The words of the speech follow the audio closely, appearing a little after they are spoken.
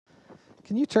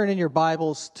Can you turn in your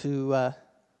Bibles to,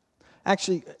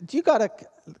 actually, do you got a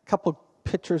couple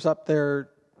pictures up there,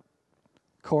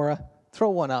 Cora? Throw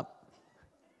one up.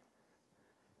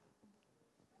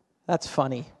 That's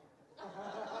funny.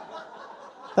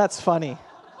 That's funny.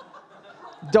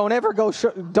 Don't ever go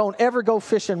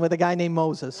fishing with a guy named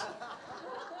Moses.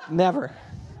 Never.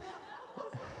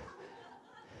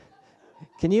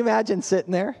 Can you imagine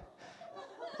sitting there?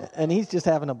 And he's just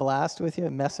having a blast with you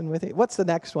and messing with you. What's the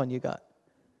next one you got?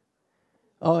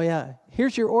 Oh, yeah.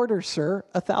 Here's your order, sir.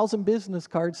 1,000 business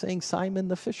cards saying Simon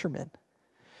the fisherman.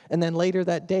 And then later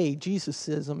that day, Jesus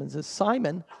says to him and says,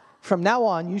 Simon, from now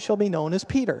on, you shall be known as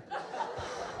Peter.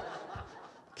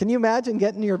 Can you imagine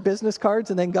getting your business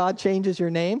cards and then God changes your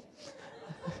name?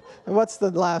 And what's the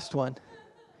last one?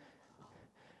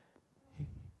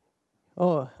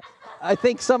 Oh, I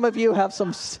think some of you have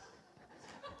some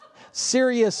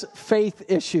serious faith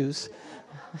issues.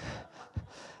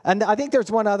 And I think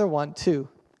there's one other one too.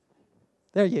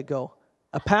 There you go.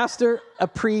 A pastor, a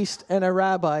priest, and a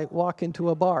rabbi walk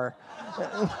into a bar.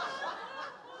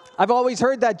 I've always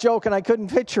heard that joke and I couldn't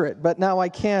picture it, but now I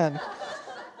can.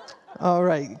 All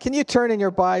right. Can you turn in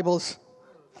your Bibles?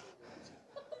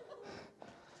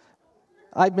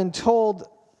 I've been told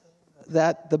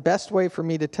that the best way for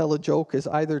me to tell a joke is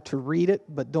either to read it,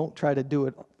 but don't try to do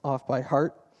it off by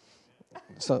heart.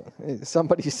 So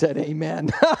somebody said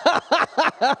amen.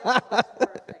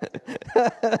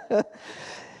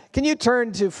 Can you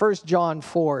turn to 1 John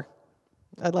 4?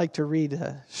 I'd like to read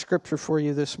a scripture for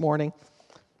you this morning.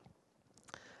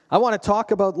 I want to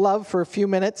talk about love for a few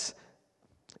minutes.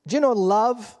 Do you know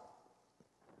love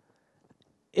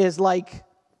is like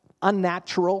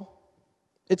unnatural?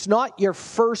 It's not your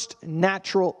first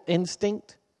natural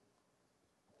instinct.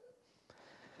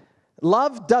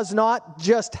 Love does not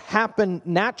just happen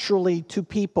naturally to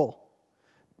people.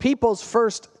 People's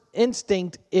first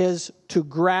instinct is to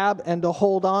grab and to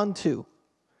hold on to.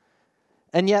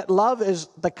 And yet love is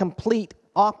the complete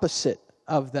opposite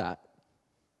of that.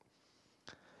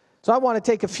 So I want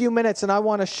to take a few minutes and I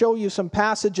want to show you some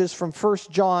passages from 1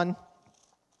 John.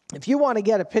 If you want to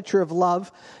get a picture of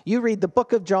love, you read the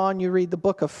book of John, you read the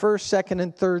book of 1st, 2nd,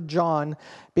 and 3rd John,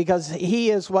 because he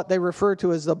is what they refer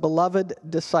to as the beloved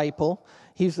disciple.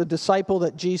 He's the disciple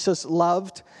that Jesus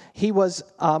loved. He was,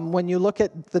 when you look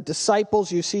at the disciples,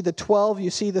 you see the 12, you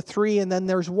see the 3, and then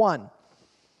there's 1.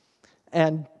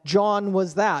 And John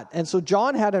was that. And so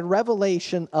John had a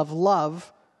revelation of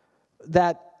love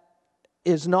that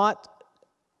is not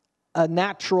a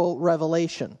natural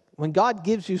revelation. When God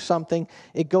gives you something,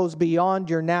 it goes beyond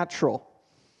your natural.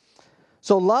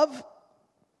 So love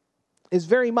is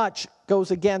very much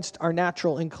goes against our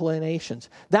natural inclinations.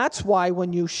 That's why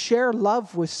when you share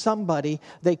love with somebody,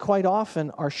 they quite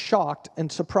often are shocked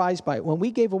and surprised by it. When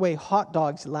we gave away hot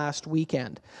dogs last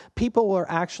weekend, people were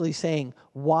actually saying,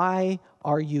 "Why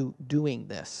are you doing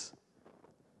this?"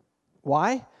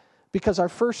 Why? Because our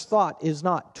first thought is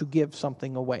not to give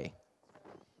something away.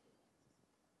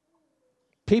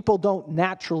 People don't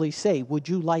naturally say, "Would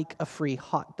you like a free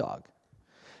hot dog?"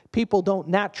 People don't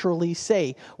naturally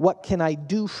say, "What can I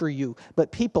do for you?"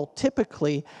 But people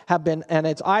typically have been, and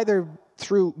it's either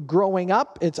through growing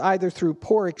up, it's either through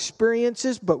poor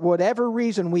experiences, but whatever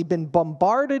reason, we've been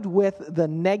bombarded with the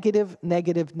negative.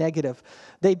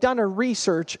 They've done a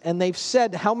research and they've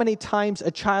said how many times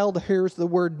a child hears the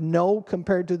word no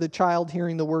compared to the child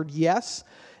hearing the word yes.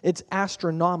 It's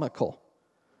astronomical.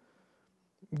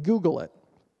 Google it.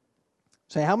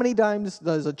 Say, how many times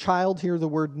does a child hear the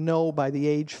word no by the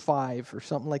age 5 or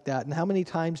something like that? And how many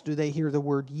times do they hear the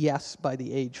word yes by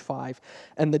the age 5?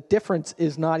 And the difference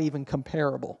is not even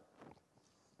comparable.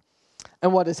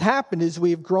 And what has happened is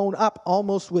we've grown up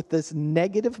almost with this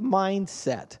negative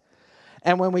mindset.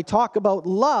 And when we talk about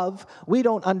love, we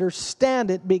don't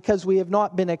understand it because we have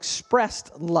not been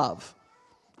expressed love.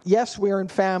 Yes, we are in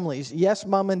families. Yes,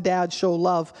 mom and dad show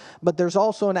love. But there's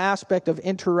also an aspect of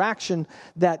interaction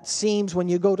that seems when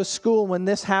you go to school, when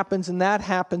this happens and that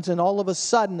happens, and all of a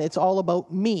sudden it's all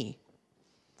about me.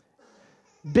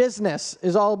 Business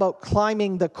is all about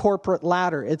climbing the corporate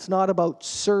ladder. It's not about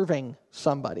serving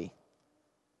somebody.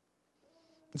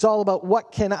 It's all about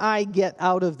what can I get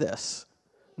out of this,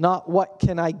 not what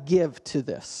can I give to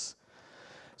this.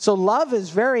 So love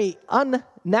is very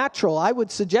unnatural. I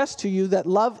would suggest to you that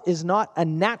love is not a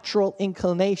natural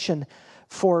inclination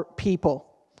for people.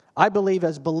 I believe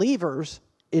as believers,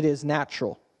 it is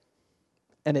natural.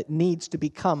 And it needs to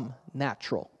become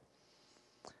natural.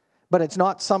 But it's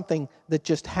not something that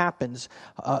just happens.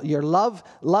 Your love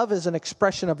is an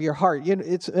expression of your heart.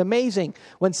 It's amazing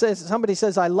when somebody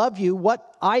says, "I love you,"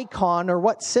 what icon or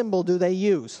what symbol do they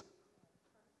use?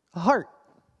 A heart.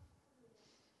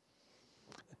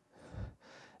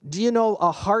 Do you know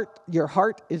your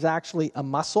heart is actually a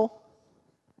muscle?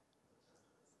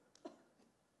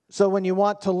 So when you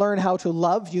want to learn how to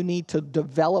love, you need to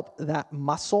develop that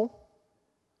muscle.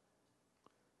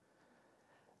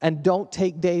 And don't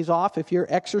take days off. If you're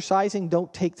exercising,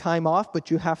 don't take time off, but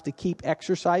you have to keep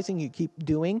exercising, you keep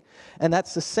doing. And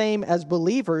that's the same as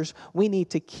believers. We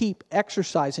need to keep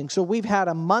exercising. So we've had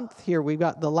a month here. We've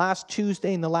got the last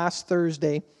Tuesday and the last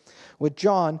Thursday with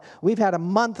John. We've had a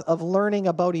month of learning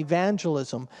about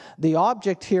evangelism. The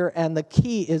object here and the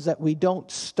key is that we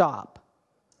don't stop.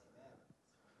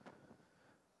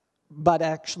 But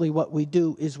actually what we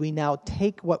do is we now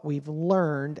take what we've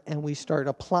learned and we start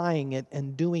applying it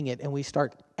and doing it and we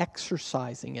start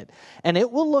exercising it. And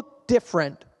it will look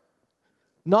different.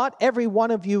 Not every one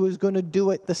of you is going to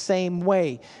do it the same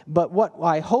way. But what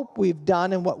I hope we've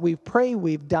done and what we pray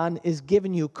we've done is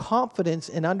given you confidence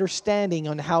and understanding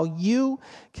on how you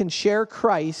can share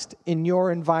Christ in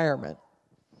your environment.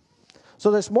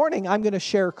 So this morning I'm going to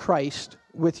share Christ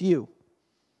with you.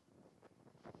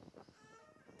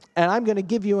 And I'm going to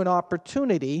give you an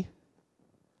opportunity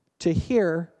to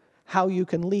hear how you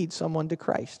can lead someone to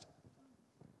Christ.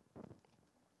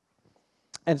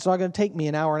 And it's not going to take me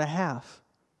an hour and a half.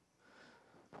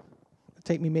 It'll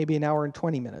take me maybe an hour and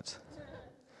 20 minutes.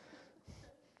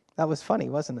 That was funny,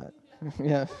 wasn't it?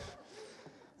 Yeah.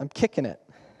 I'm kicking it.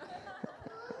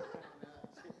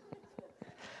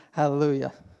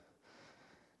 Hallelujah.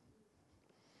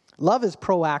 Love is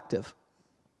proactive.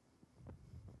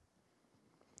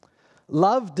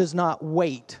 Love does not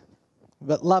wait,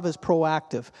 but love is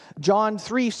proactive. John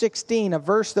 3:16, a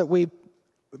verse that we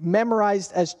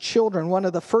memorized as children, one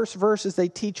of the first verses they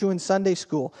teach you in Sunday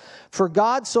school. For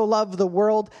God so loved the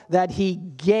world that he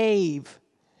gave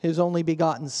his only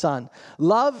begotten Son.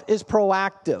 Love is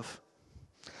proactive.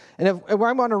 And if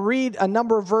I'm going to read a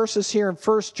number of verses here in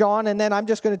 1 John, and then I'm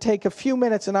just going to take a few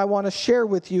minutes and I want to share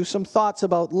with you some thoughts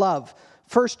about love.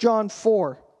 1 John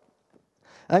 4.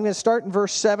 I'm going to start in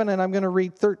verse 7 and I'm going to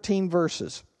read 13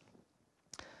 verses.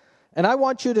 And I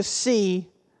want you to see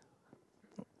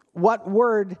what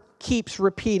word keeps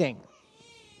repeating.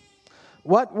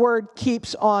 What word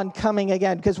keeps on coming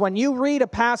again? Because when you read a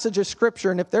passage of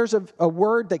Scripture and if there's a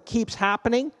word that keeps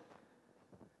happening,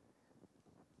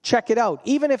 check it out.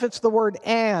 Even if it's the word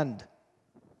and.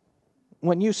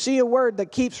 When you see a word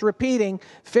that keeps repeating,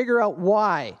 figure out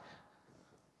why.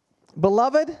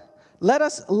 Beloved, let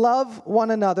us love one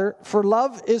another, for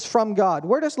love is from God.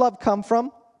 Where does love come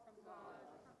from?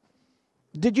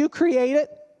 Did you create it?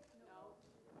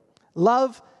 No.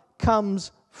 Love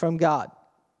comes from God.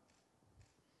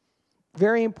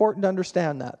 Very important to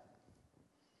understand that.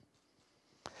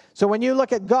 So when you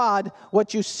look at God,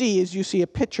 what you see a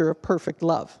picture of perfect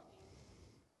love.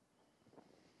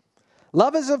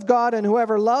 Love is of God, and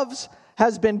whoever loves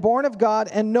has been born of God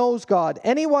and knows God.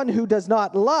 Anyone who does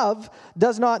not love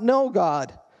does not know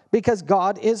God, because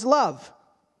God is love.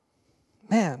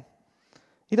 Man,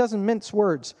 he doesn't mince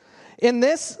words. In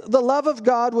this, the love of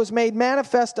God was made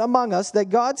manifest among us, that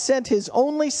God sent his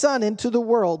only Son into the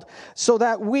world so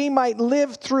that we might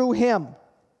live through him.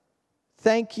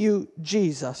 Thank you,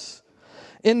 Jesus.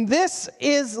 In this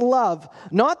is love,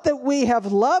 not that we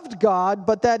have loved God,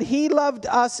 but that he loved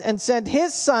us and sent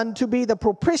his Son to be the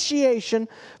propitiation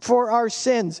for our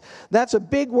sins. That's a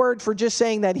big word for just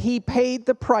saying that he paid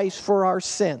the price for our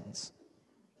sins.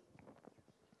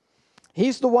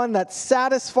 He's the one that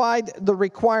satisfied the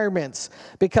requirements.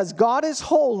 Because God is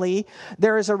holy,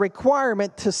 there is a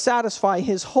requirement to satisfy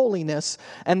his holiness,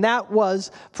 and that was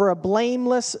for a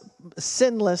blameless,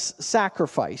 sinless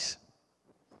sacrifice.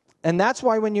 And that's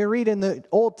why when you read in the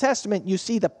Old Testament, you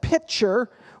see the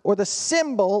picture or the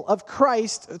symbol of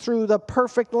Christ through the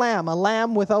perfect lamb, a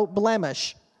lamb without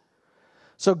blemish.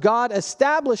 So God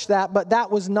established that, but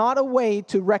that was not a way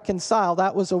to reconcile.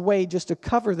 That was a way just to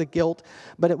cover the guilt,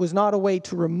 but it was not a way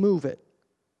to remove it.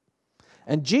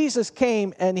 And Jesus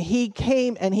came and he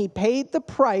paid the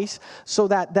price so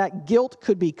that that guilt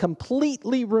could be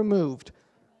completely removed.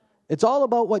 It's all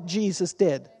about what Jesus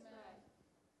did.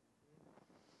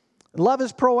 Love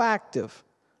is proactive.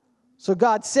 So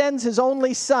God sends his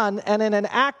only Son, and in an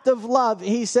act of love,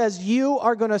 he says, you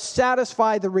are going to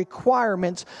satisfy the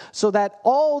requirements so that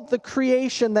all the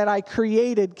creation that I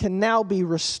created can now be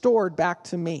restored back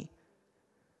to me.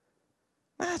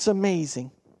 That's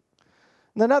amazing.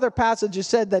 In another passage, it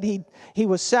said that he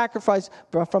was sacrificed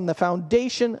from the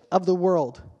foundation of the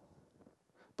world.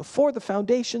 Before the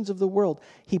foundations of the world,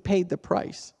 he paid the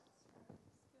price.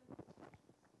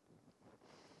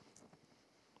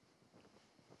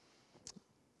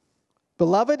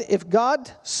 Beloved, if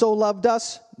God so loved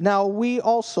us, now we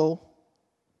also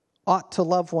ought to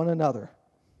love one another.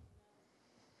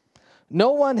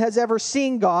 No one has ever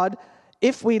seen God.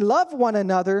 If we love one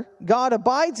another, God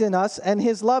abides in us, and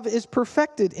his love is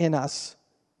perfected in us.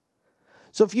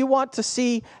 So if you want to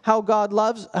see how God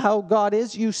loves, how God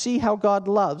is, you see how God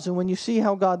loves. And when you see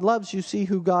how God loves, you see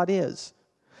who God is.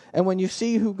 And when you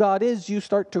see who God is, you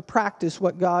start to practice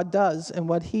what God does and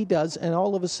what he does. And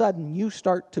all of a sudden, you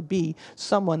start to be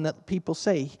someone that people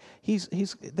say,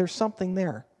 there's something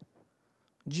there.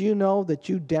 Do you know that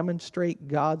you demonstrate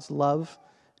God's love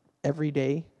every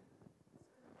day?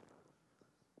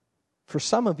 For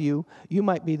some of you, you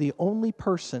might be the only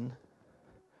person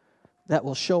that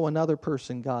will show another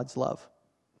person God's love.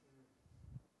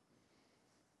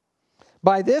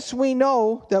 By this we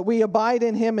know that we abide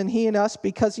in him and he in us,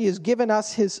 because he has given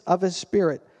us of his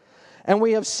Spirit. And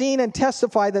we have seen and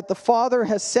testified that the Father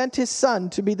has sent his Son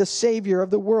to be the Savior of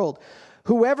the world.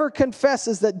 Whoever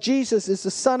confesses that Jesus is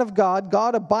the Son of God,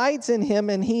 God abides in him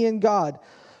and he in God.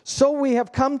 So we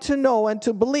have come to know and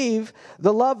to believe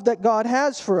the love that God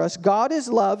has for us. God is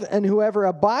love, and whoever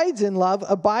abides in love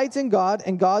abides in God,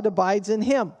 and God abides in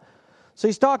him. So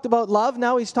he's talked about love,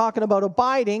 now he's talking about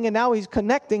abiding, and now he's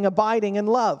connecting abiding and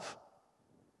love.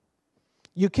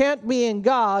 You can't be in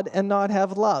God and not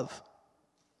have love.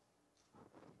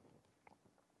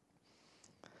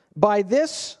 By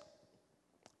this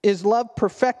is love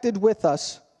perfected with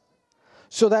us,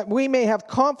 so that we may have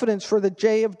confidence for the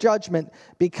day of judgment,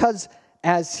 because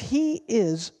as he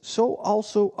is, so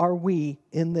also are we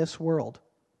in this world.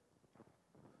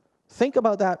 Think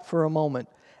about that for a moment.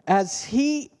 As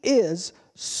he is,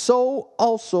 so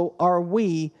also are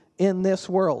we in this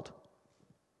world.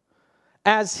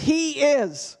 As he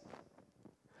is,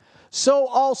 so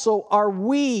also are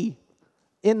we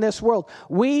in this world.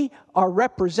 We are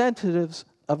representatives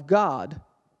of God.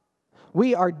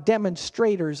 We are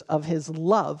demonstrators of his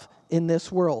love in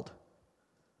this world.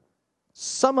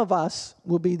 Some of us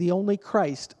will be the only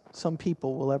Christ some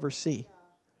people will ever see.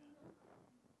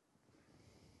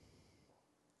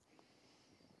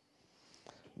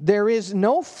 There is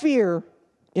no fear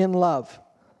in love.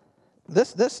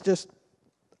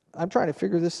 I'm trying to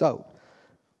figure this out.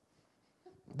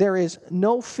 There is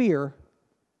no fear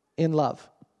in love.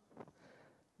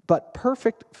 But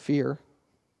perfect love,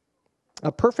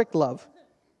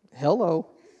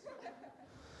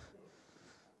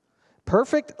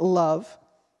 perfect love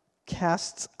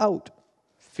casts out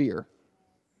fear.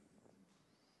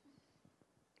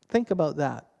 Think about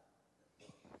that.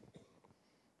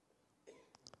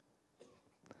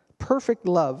 Perfect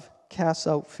love casts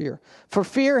out fear. For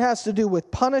fear has to do with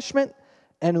punishment,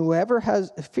 and whoever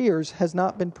fears has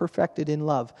not been perfected in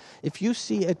love. If you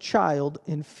see a child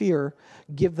in fear,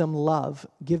 give them love,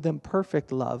 give them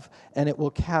perfect love, and it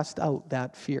will cast out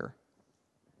that fear.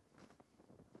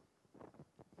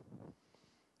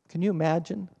 Can you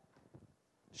imagine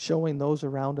showing those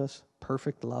around us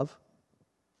perfect love?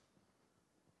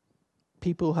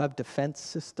 People who have defense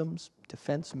systems,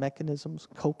 defense mechanisms,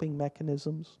 coping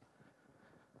mechanisms.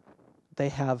 They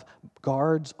have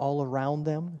guards all around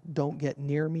them. Don't get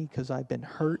near me because I've been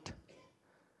hurt.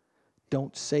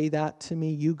 Don't say that to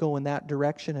me. You go in that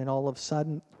direction and all of a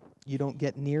sudden you don't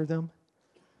get near them.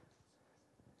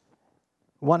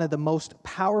 One of the most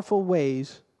powerful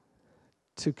ways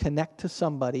to connect to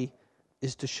somebody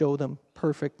is to show them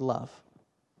perfect love.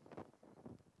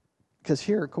 Because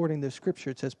here, according to the Scripture,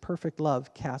 it says perfect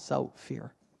love casts out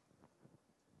fear.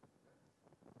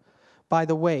 By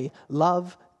the way,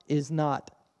 love is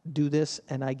not do this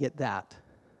and I get that.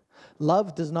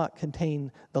 Love does not contain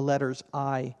the letters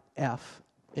I, F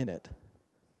in it.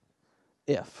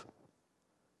 If.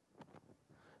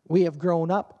 We have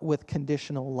grown up with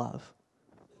conditional love.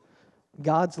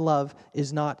 God's love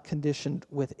is not conditioned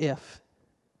with if.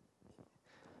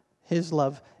 His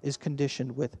love is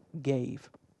conditioned with gave.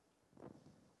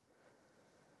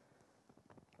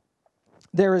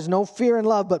 There is no fear in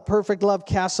love, but perfect love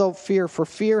casts out fear. For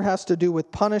fear has to do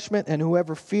with punishment, and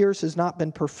whoever fears has not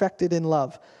been perfected in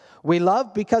love. We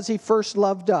love because he first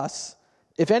loved us.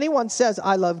 If anyone says,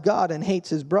 I love God, and hates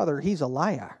his brother, he's a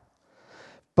liar.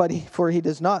 For he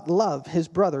does not love his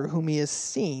brother whom he has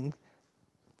seen.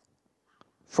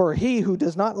 For he who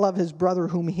does not love his brother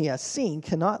whom he has seen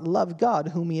cannot love God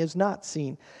whom he has not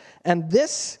seen. And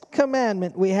this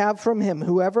commandment we have from him: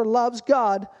 whoever loves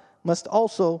God must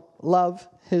also love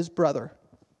his brother.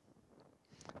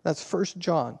 That's 1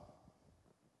 John.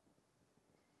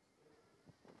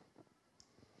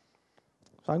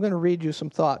 So I'm going to read you some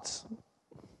thoughts.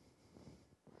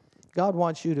 God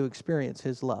wants you to experience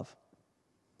his love.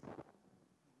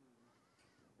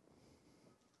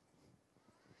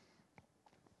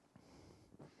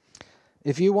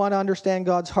 If you want to understand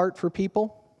God's heart for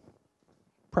people,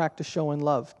 practice showing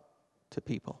love to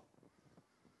people.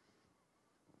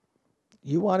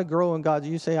 You want to grow in God.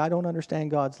 You say, I don't understand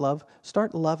God's love.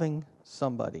 Start loving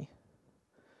somebody.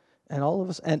 And all of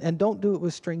us, and don't do it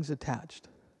with strings attached.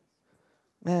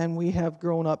 Man, we have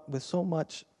grown up with so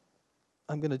much,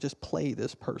 I'm going to just play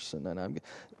this person.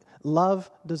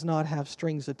 Love does not have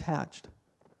strings attached.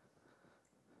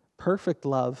 Perfect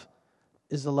love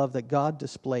is the love that God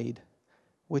displayed,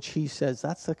 which He says,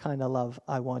 that's the kind of love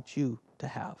I want you to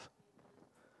have.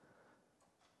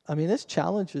 I mean, this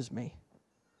challenges me.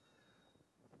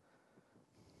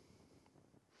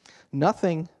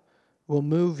 Nothing will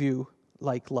move you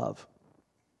like love.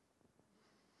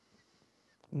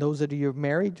 And those that are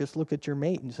married, just look at your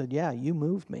mate and said, yeah, you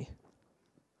moved me.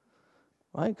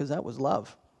 Why? Because that was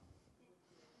love.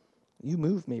 You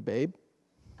moved me, babe.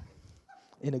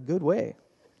 In a good way.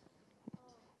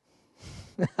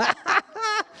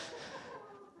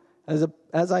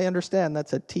 As I understand,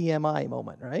 that's a TMI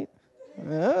moment, right?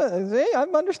 See,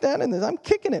 I'm understanding this. I'm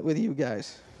kicking it with you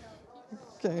guys.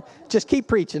 Okay. Just keep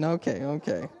preaching. Okay.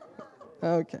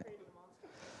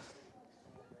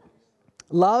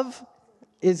 Love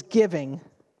is giving,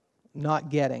 not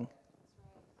getting.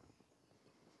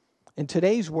 In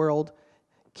today's world,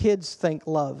 kids think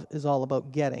love is all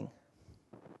about getting.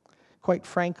 Quite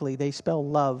frankly, they spell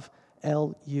love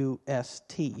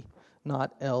L-U-S-T,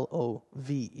 not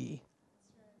L-O-V-E.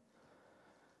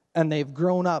 And they've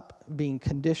grown up being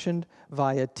conditioned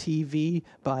via TV,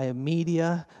 via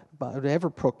media, by whatever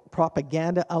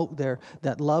propaganda out there,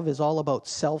 that love is all about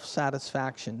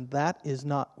self-satisfaction. That is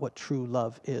not what true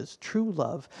love is. True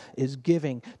love is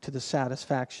giving to the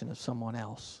satisfaction of someone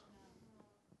else.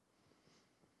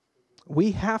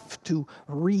 We have to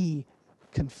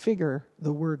reconfigure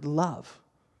the word love.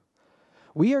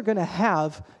 We are going to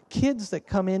have kids that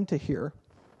come into here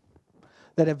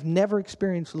that have never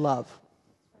experienced love.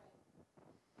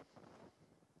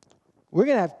 We're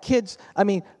going to have kids,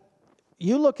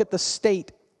 you look at the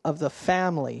state of the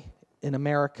family in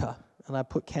America, and I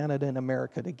put Canada and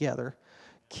America together.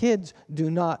 Kids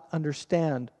do not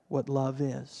understand what love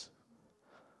is.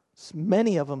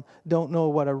 Many of them don't know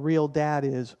what a real dad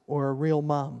is or a real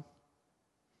mom.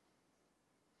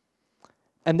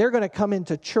 And they're going to come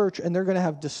into church and they're going to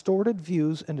have distorted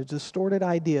views and distorted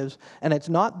ideas, and it's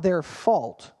not their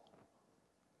fault.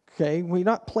 Okay, we're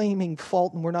not claiming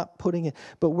fault and we're not putting it,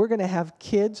 but we're going to have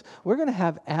kids, we're going to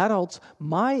have adults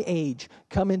my age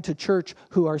come into church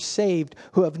who are saved,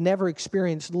 who have never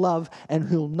experienced love, and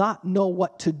who'll not know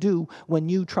what to do when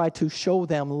you try to show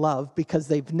them love because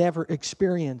they've never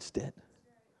experienced it.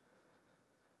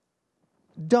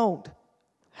 Don't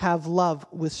have love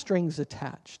with strings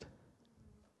attached.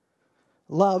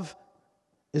 Love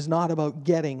is not about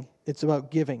getting, it's about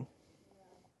giving.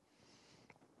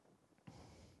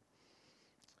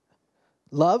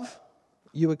 Love,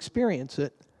 you experience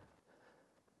it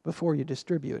before you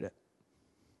distribute it.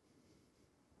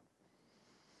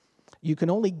 You can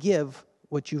only give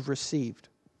what you've received.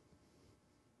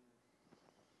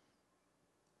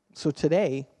 So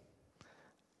today,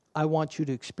 I want you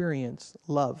to experience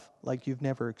love like you've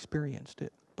never experienced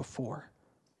it before.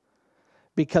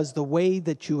 Because the way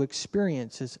that you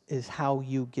experience is how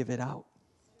you give it out.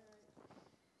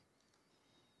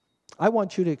 I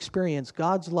want you to experience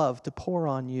God's love to pour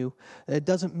on you. It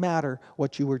doesn't matter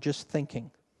what you were just thinking.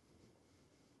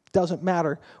 It doesn't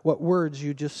matter what words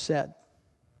you just said.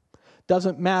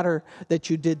 Doesn't matter that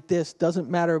you did this.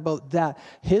 Doesn't matter about that.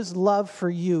 His love for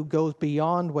you goes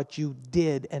beyond what you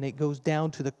did, and it goes down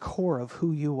to the core of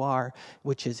who you are,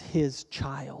 which is His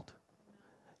child,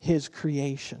 His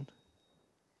creation.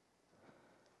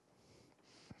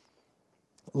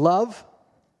 Love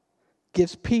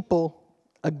gives people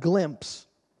a glimpse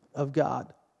of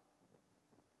God.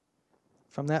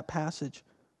 From that passage,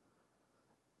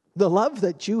 the love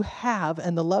that you have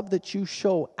and the love that you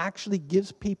show actually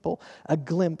gives people a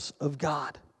glimpse of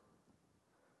God.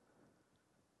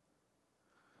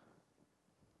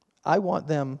 I want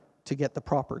them to get the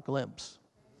proper glimpse.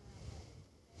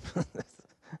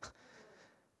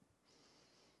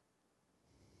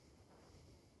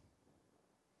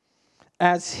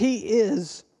 As He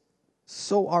is,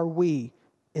 so are we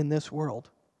in this world.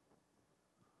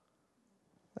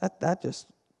 That just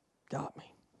got me.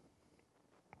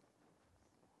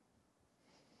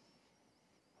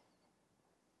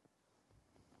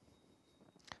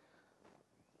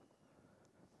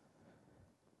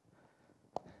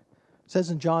 It says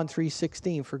in John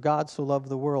 3:16, "For God so loved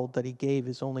the world that He gave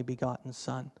His only begotten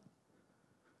Son."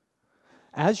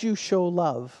 As you show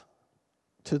love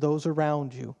to those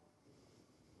around you,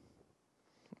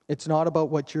 It's not about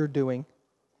what you're doing.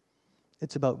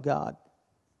 It's about God.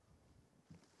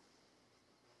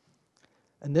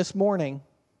 And this morning,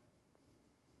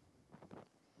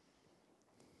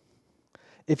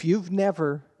 if you've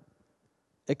never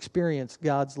experienced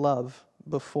God's love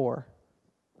before,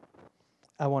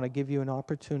 I want to give you an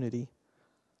opportunity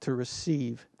to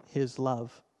receive His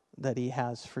love that He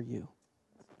has for you.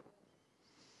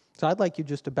 So I'd like you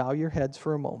just to bow your heads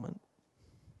for a moment.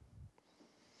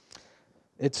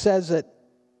 It says that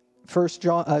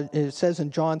it says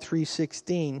in John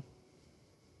 3:16,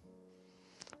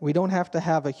 we don't have to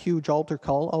have a huge altar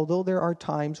call, although there are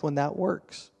times when that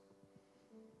works.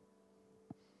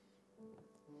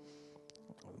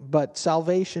 But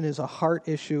salvation is a heart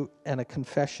issue and a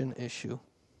confession issue,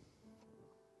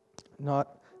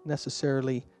 not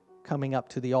necessarily coming up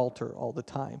to the altar all the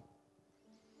time.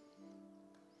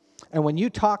 And when you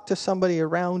talk to somebody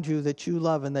around you that you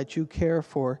love and that you care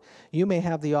for, you may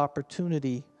have the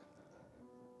opportunity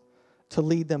to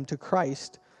lead them to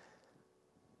Christ.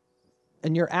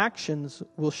 And your actions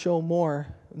will show more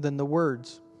than the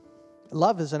words.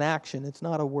 Love is an action, it's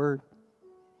not a word.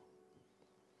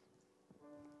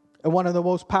 And one of the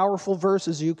most powerful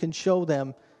verses you can show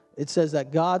them, it says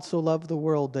that God so loved the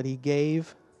world that He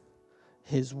gave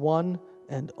His one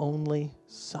and only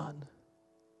Son.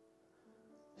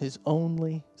 His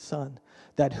only Son.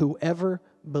 That whoever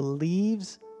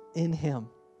believes in Him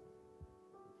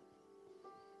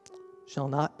shall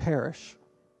not perish,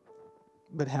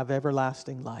 but have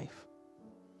everlasting life.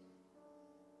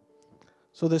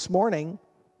 So this morning,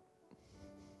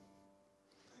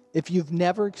 if you've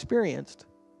never experienced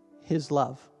His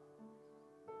love,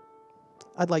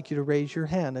 I'd like you to raise your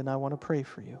hand and I want to pray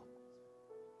for you.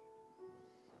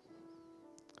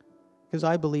 Because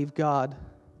I believe God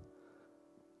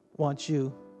wants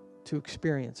you to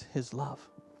experience His love.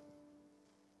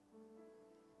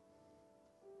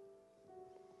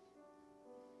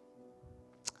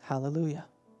 Hallelujah.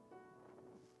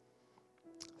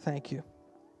 Thank you.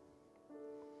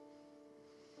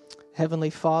 Heavenly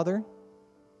Father,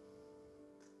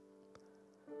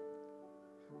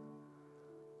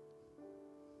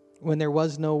 when there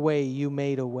was no way, you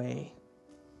made a way.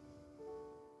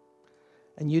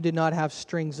 And you did not have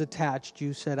strings attached.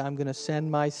 You said, I'm going to send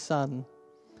my Son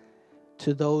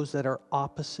to those that are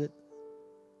opposite,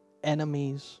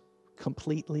 enemies,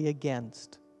 completely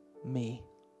against me.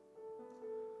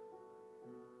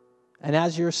 And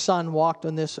as your Son walked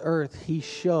on this earth, He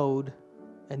showed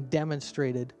and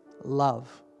demonstrated love.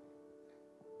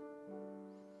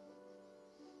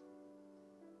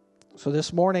 So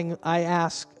this morning, I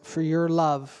ask for your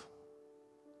love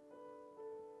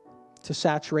to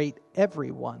saturate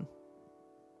everyone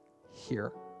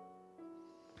here.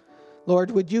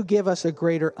 Lord, would you give us a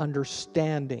greater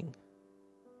understanding?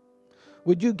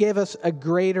 Would you give us a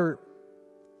greater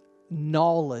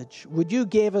knowledge? Would you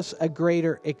give us a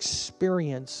greater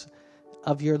experience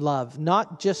of your love?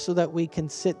 Not just so that we can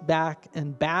sit back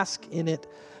and bask in it,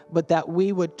 but that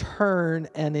we would turn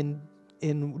and in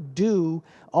do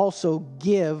also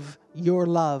give your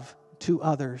love to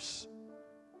others.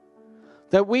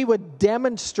 That we would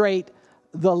demonstrate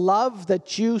the love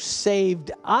that you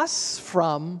saved us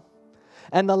from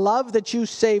and the love that you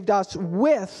saved us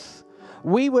with.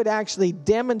 We would actually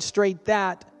demonstrate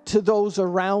that to those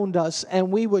around us,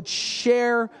 and we would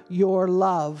share your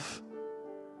love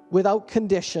without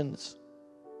conditions.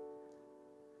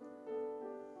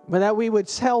 But that we would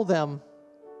tell them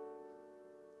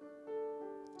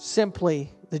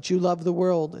simply that you love the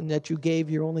world and that you gave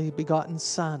your only begotten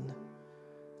Son.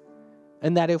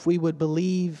 And that if we would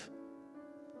believe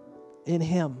in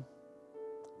Him,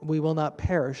 we will not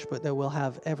perish, but that we'll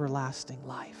have everlasting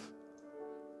life.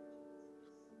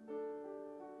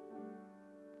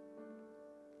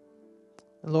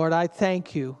 And Lord, I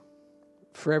thank you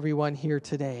for everyone here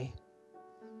today.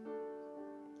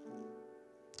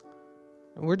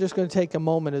 And we're just going to take a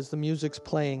moment as the music's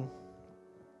playing.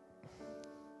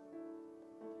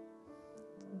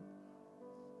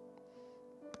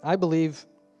 I believe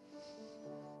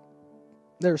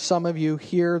there's some of you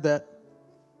here that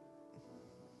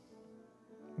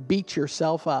beat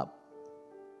yourself up.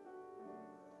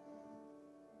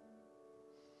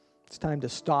 It's time to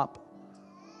stop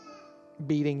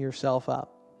beating yourself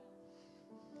up.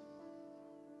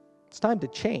 It's time to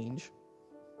change,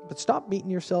 but stop beating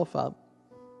yourself up.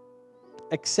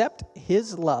 Accept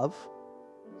His love.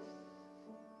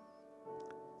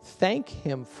 Thank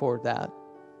Him for that.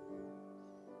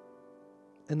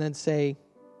 And then say,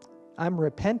 I'm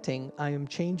repenting, I am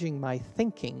changing my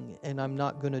thinking, and I'm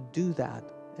not going to do that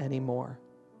anymore.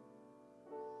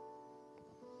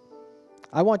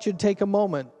 I want you to take a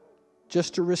moment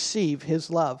just to receive His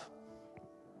love.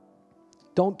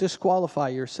 Don't disqualify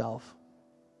yourself.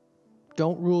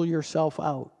 Don't rule yourself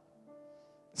out.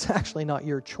 It's actually not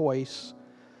your choice.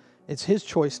 It's His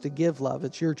choice to give love.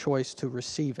 It's your choice to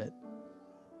receive it.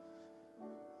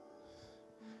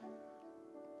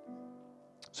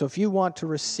 So if you want to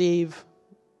receive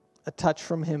a touch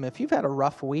from Him, if you've had a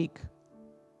rough week,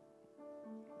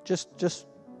 just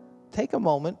take a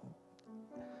moment,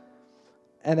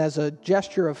 and as a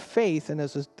gesture of faith and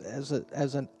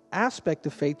as an aspect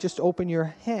of faith, just open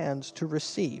your hands to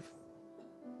receive.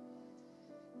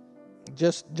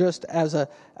 Just as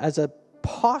a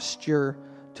posture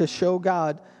to show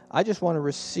God, I just want to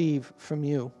receive from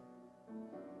you.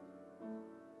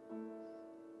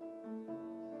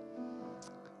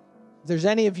 If there's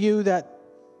any of you that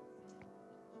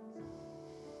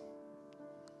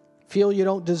feel you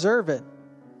don't deserve it,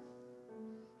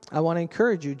 I want to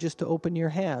encourage you just to open your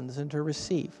hands and to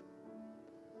receive.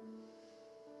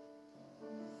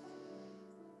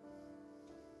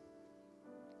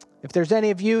 If there's any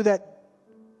of you that,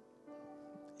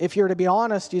 if you're to be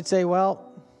honest, you'd say,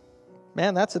 well,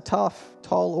 man, that's a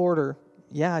tall order.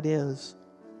 Yeah, it is.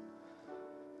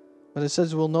 But it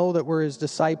says we'll know that we're His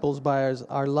disciples by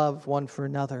our love one for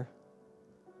another.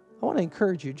 I want to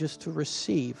encourage you just to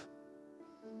receive.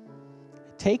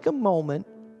 Take a moment.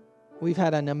 We've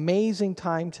had an amazing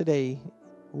time today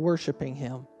worshiping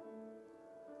Him.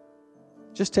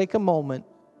 Just take a moment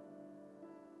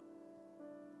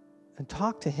and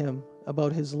talk to Him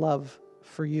about His love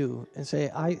for you and say,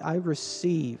 I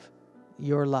receive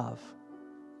your love.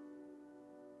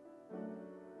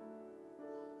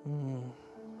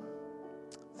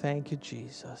 Thank you,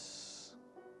 Jesus.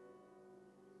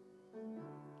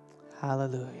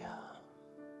 Hallelujah.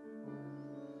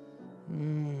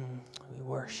 We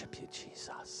worship you,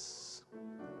 Jesus.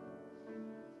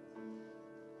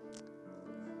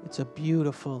 It's a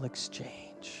beautiful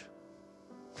exchange.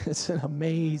 It's an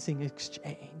amazing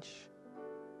exchange.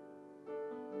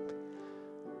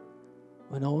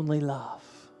 When only love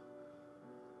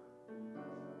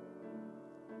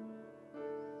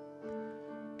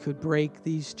could break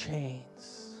these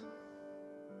chains.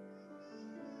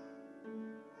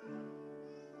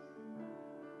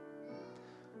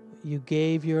 You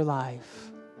gave your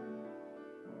life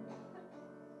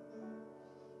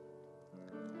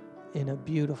in a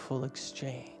beautiful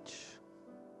exchange.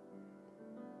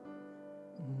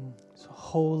 So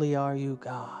holy are you,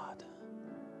 God.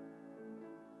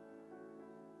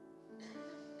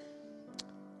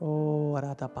 Oh,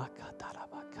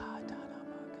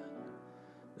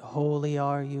 holy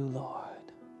are you, Lord.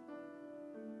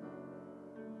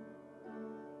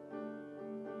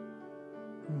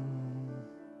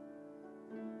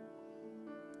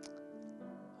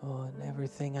 Oh, and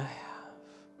everything I have.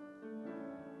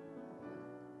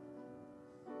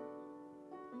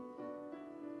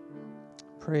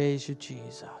 Praise you,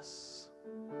 Jesus.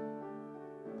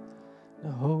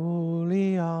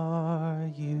 Holy are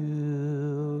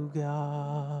you,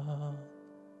 God.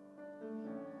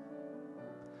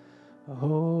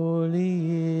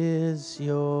 Holy is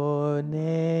your name,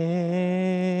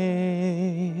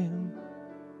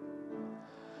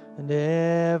 and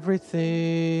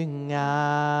everything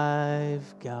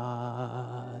I've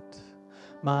got,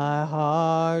 my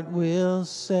heart will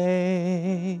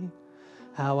say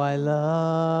how I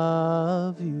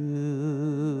love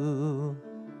you.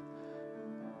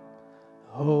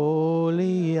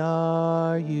 Holy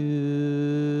are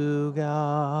you,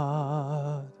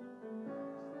 God.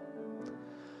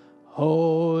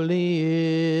 Holy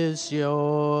is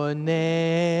your name,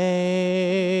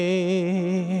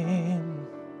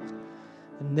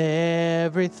 and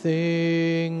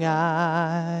everything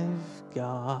I've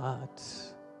got,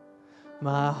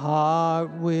 my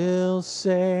heart will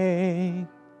say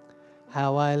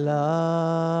how I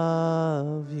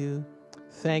love you.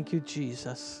 Thank you,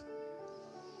 Jesus.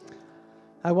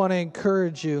 I want to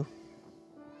encourage you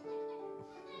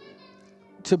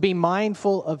to be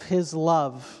mindful of His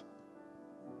love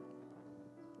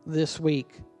this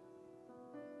week.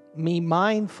 Be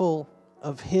mindful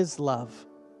of His love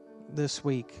this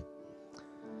week.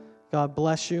 God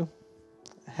bless you.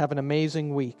 Have an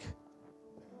amazing week.